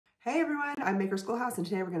Hey everyone, I'm Maker Schoolhouse, and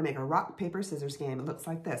today we're going to make a rock, paper, scissors game. It looks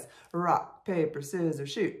like this. Rock, paper,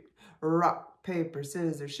 scissors, shoot. Rock, paper,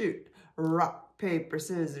 scissors, shoot. Rock, paper,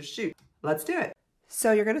 scissors, shoot. Let's do it.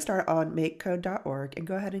 So you're going to start on makecode.org and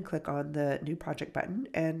go ahead and click on the new project button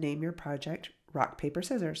and name your project Rock, Paper,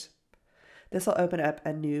 Scissors. This will open up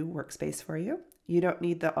a new workspace for you. You don't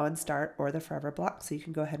need the on start or the forever block, so you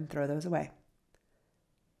can go ahead and throw those away.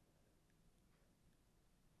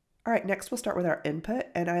 All right, next we'll start with our input,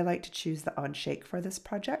 and I like to choose the on shake for this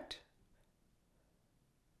project.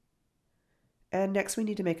 And next we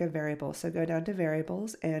need to make a variable, so go down to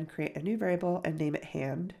variables and create a new variable and name it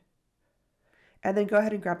hand. And then go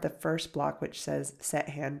ahead and grab the first block which says set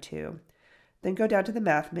hand to. Then go down to the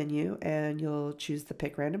math menu and you'll choose the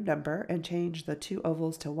pick random number and change the two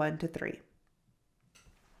ovals to 1 to 3.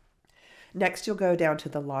 Next you'll go down to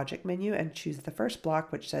the logic menu and choose the first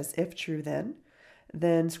block which says if true then.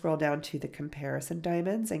 Then scroll down to the comparison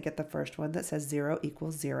diamonds and get the first one that says 0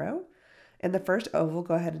 equals 0. In the first oval,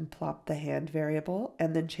 go ahead and plop the hand variable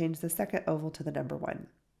and then change the second oval to the number 1.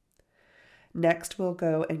 Next, we'll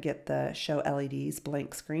go and get the show LEDs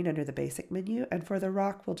blank screen under the basic menu, and for the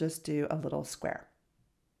rock, we'll just do a little square.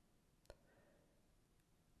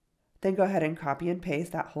 Then go ahead and copy and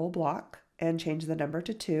paste that whole block and change the number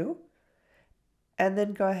to 2. And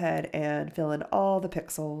then go ahead and fill in all the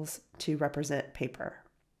pixels to represent paper.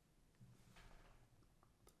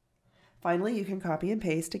 Finally, you can copy and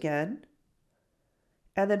paste again.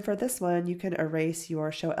 And then for this one, you can erase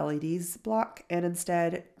your Show LEDs block and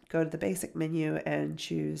instead go to the basic menu and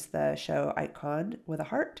choose the show icon with a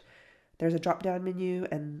heart. There's a drop-down menu,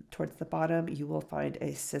 and towards the bottom, you will find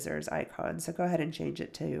a scissors icon. So go ahead and change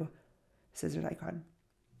it to scissors icon.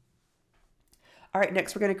 All right,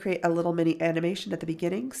 next we're going to create a little mini animation at the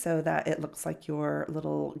beginning so that it looks like your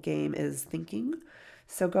little game is thinking.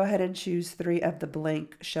 So go ahead and choose 3 of the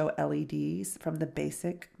blank show LEDs from the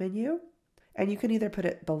basic menu. And you can either put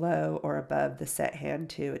it below or above the set hand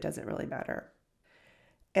too, it doesn't really matter.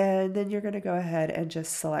 And then you're going to go ahead and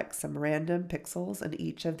just select some random pixels in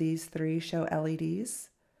each of these 3 show LEDs.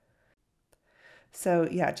 So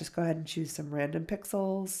yeah, just go ahead and choose some random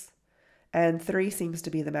pixels. And 3 seems to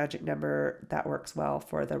be the magic number that works well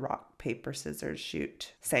for the rock, paper, scissors,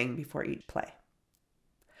 shoot saying before each play.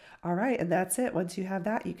 All right, and that's it. Once you have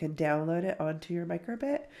that, you can download it onto your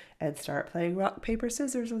Microbit and start playing rock, paper,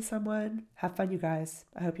 scissors with someone. Have fun, you guys.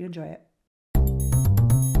 I hope you enjoy it.